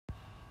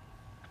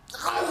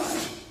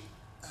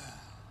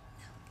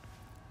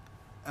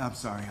I'm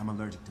sorry, I'm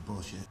allergic to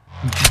bullshit.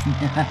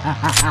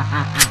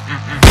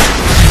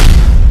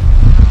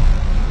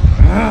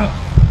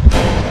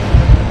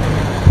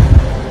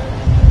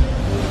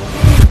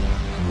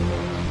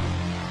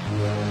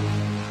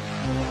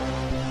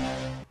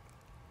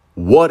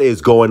 What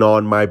is going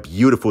on, my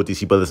beautiful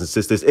DC brothers and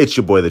sisters? It's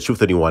your boy, The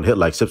Truth Anyone. Hit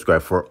like,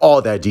 subscribe for all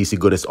that DC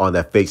goodness on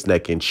that face,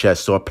 neck, and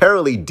chest. So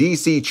apparently,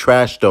 DC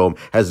Trash Dome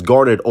has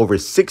garnered over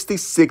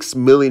 66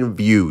 million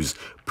views,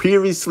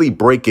 previously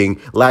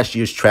breaking last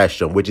year's Trash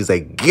Dome, which is a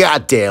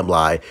goddamn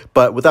lie.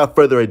 But without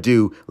further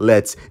ado,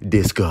 let's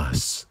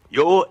discuss.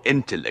 Your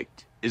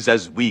intellect is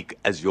as weak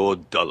as your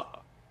dollar.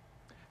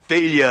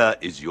 Failure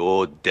is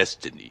your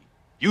destiny.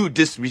 You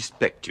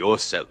disrespect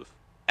yourself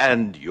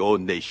and your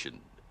nation.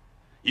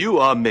 You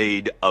are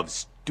made of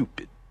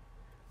stupid.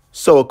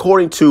 So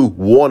according to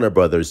Warner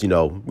Brothers, you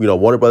know,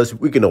 Warner Brothers,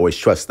 we can always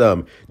trust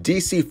them.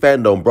 DC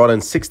Fandome brought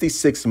in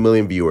 66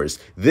 million viewers.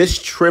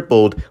 This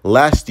tripled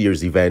last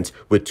year's event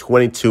with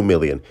 22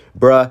 million.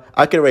 Bruh,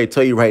 I can already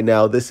tell you right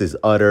now, this is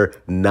utter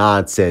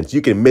nonsense. You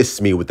can miss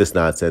me with this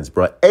nonsense,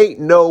 bruh. Ain't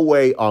no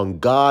way on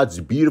God's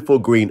beautiful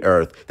green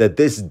earth that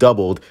this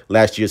doubled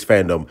last year's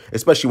Fandome,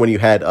 especially when you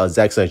had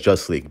Zack Snyder's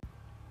Justice League.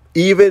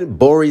 Even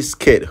Boris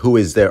Kitt, who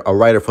is a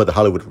writer for The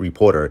Hollywood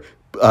Reporter,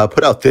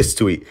 put out this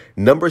tweet.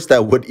 Numbers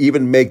that would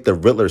even make the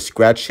Riddler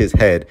scratch his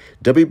head.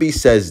 WB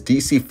says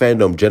DC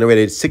Fandome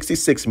generated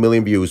 66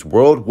 million views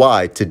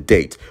worldwide to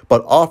date,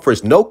 but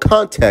offers no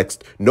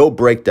context, no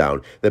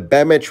breakdown. The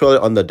Batman trailer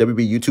on the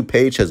WB YouTube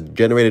page has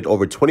generated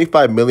over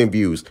 25 million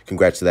views.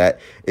 Congrats to that.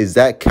 Is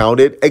that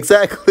counted?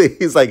 Exactly.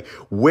 He's like,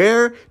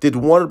 where did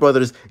Warner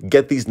Brothers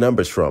get these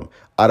numbers from?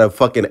 Out of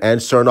fucking Ann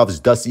Chernoff's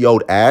dusty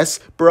old ass?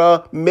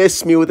 Bruh,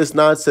 miss me with this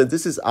nonsense.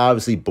 This is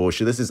obviously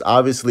bullshit. This is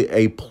obviously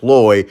a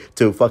ploy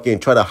to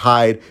fucking try to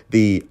hide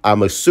the,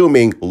 I'm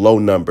assuming, low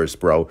numbers,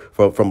 bro,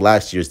 from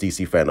last year's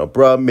DC Fandome.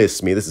 Bruh,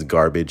 miss me. This is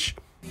garbage.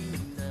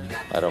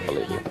 I don't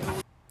believe you.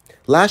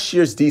 Last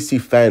year's DC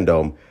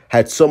Fandome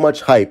had so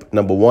much hype,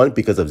 number one,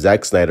 because of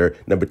Zack Snyder.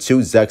 Number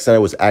two, Zack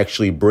Snyder was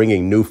actually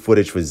bringing new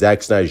footage for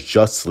Zack Snyder's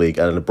Justice League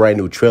and a brand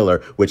new trailer,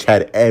 which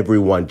had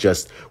everyone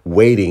just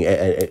waiting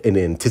in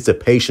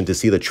anticipation to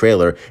see the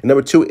trailer. And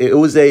number two, it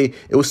was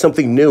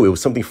something new. It was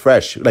something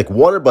fresh. Like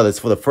Warner Brothers,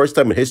 for the first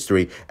time in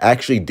history,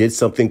 actually did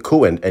something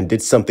cool and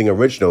did something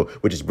original,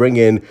 which is bring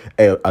in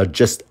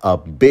just a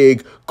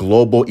big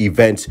global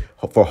event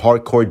for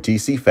hardcore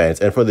DC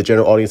fans and for the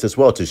general audience as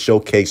well, to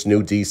showcase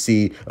new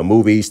DC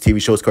movies, TV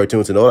shows,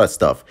 cartoons, and all that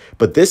stuff.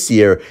 But this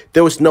year,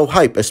 there was no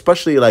hype,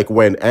 especially like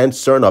when Ann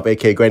Chernoff,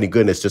 aka Granny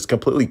Goodness, just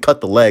completely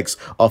cut the legs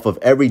off of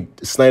every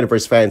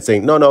Snyderverse fan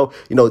saying, no,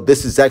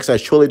 this is Zack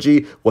Snyder's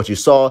trilogy. What you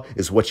saw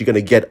is what you're going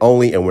to get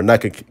only, and we're not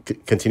going to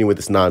continue with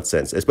this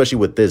nonsense, especially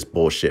with this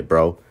bullshit,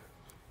 bro.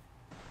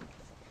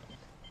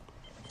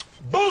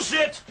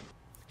 Bullshit!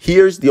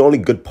 Here's the only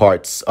good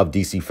parts of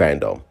DC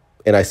Fandome.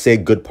 And I say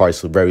good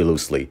parts very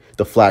loosely.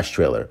 The Flash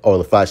trailer, or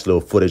the Flash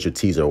little footage or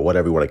teaser, or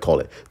whatever you want to call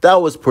it.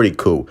 That was pretty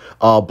cool.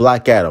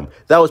 Black Adam,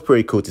 that was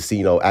pretty cool to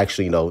see,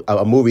 actually,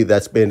 a movie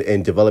that's been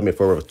in development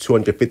for over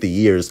 250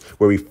 years,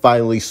 where we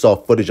finally saw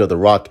footage of The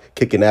Rock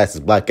kicking ass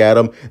as Black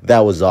Adam. That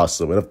was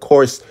awesome. And of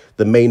course,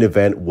 the main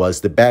event was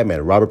the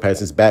Batman, Robert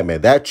Pattinson's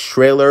Batman. That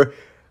trailer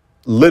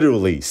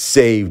literally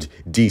saved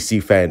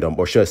DC Fandome,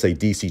 or should I say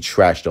DC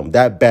Trashdome.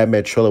 That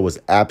Batman trailer was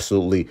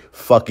absolutely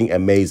fucking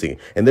amazing.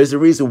 And there's a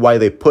reason why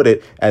they put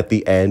it at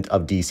the end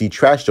of DC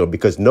Trashdome,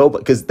 because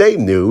they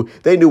knew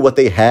what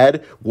they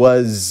had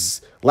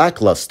was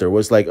lackluster.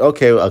 Was like,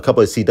 okay, a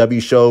couple of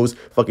CW shows,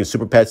 fucking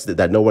super pets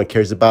that no one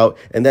cares about,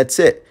 and that's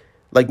it.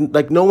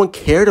 Like no one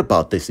cared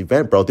about this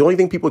event, bro. The only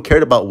thing people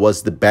cared about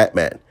was the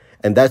Batman.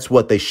 And that's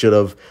what they should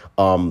have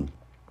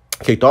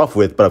kicked off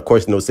with. But of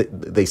course,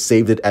 they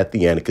saved it at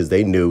the end because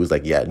they knew it was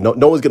like, yeah, no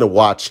one's gonna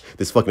watch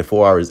this fucking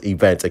 4 hours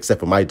event except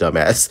for my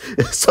dumbass.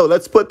 So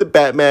let's put the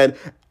Batman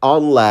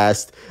on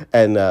last,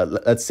 and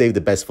let's save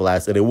the best for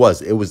last. And it was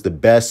the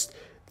best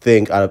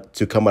thing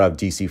to come out of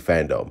DC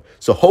Fandome.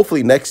 So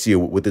hopefully next year,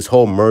 with this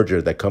whole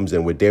merger that comes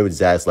in with David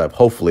Zaslav,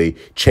 hopefully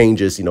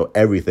changes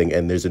everything,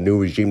 and there's a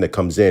new regime that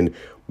comes in.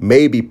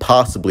 Maybe,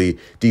 possibly,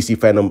 DC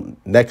Fandome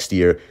next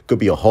year could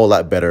be a whole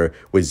lot better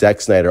with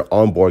Zack Snyder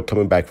on board,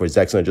 coming back for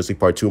Zack Snyder Justice League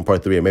Part 2 and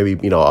Part 3, and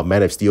maybe, a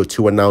Man of Steel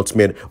 2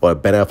 announcement, or a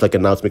Ben Affleck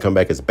announcement coming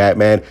back as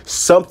Batman.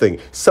 Something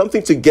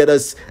to get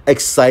us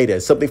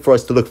excited, something for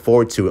us to look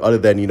forward to, other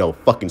than,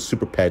 fucking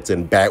Super Pets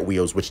and Bat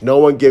Wheels, which no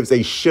one gives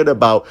a shit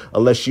about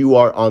unless you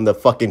are on the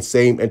fucking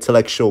same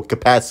intellectual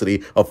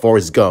capacity of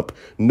Forrest Gump.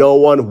 No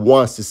one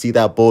wants to see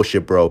that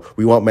bullshit, bro.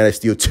 We want Man of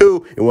Steel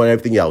 2 and we want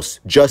everything else.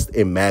 Just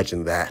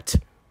imagine that.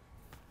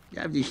 You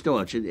have these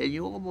thoughts, and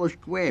you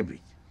almost grab it.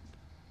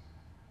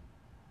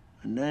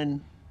 And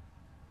then...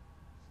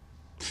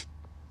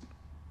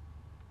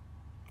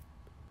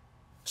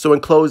 So in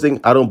closing,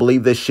 I don't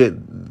believe this shit.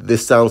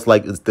 This sounds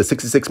like the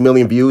 66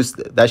 million views.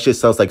 That shit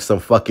sounds like some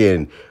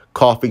fucking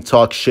coffee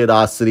talk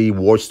shitosity,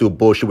 war stool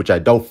bullshit, which I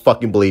don't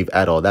fucking believe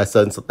at all. That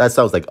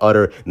sounds like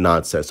utter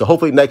nonsense. So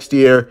hopefully next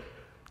year,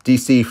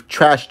 DC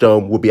Trash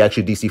Dome will be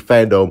actually DC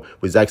Fandome,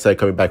 with Zack Snyder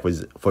coming back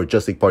for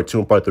Justice League Part 2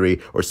 and Part 3,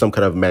 or some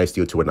kind of Man of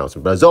Steel 2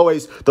 announcement. But as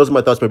always, those are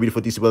my thoughts, my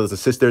beautiful DC brothers and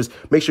sisters.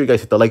 Make sure you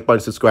guys hit the like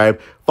button, subscribe,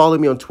 follow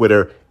me on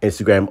Twitter,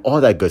 Instagram,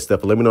 all that good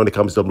stuff. And let me know in the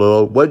comments down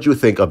below, what did you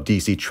think of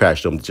DC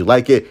Trash Dome? Did you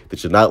like it?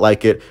 Did you not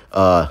like it?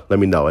 Let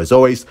me know. As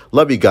always,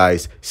 love you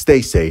guys.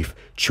 Stay safe.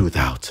 Truth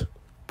out.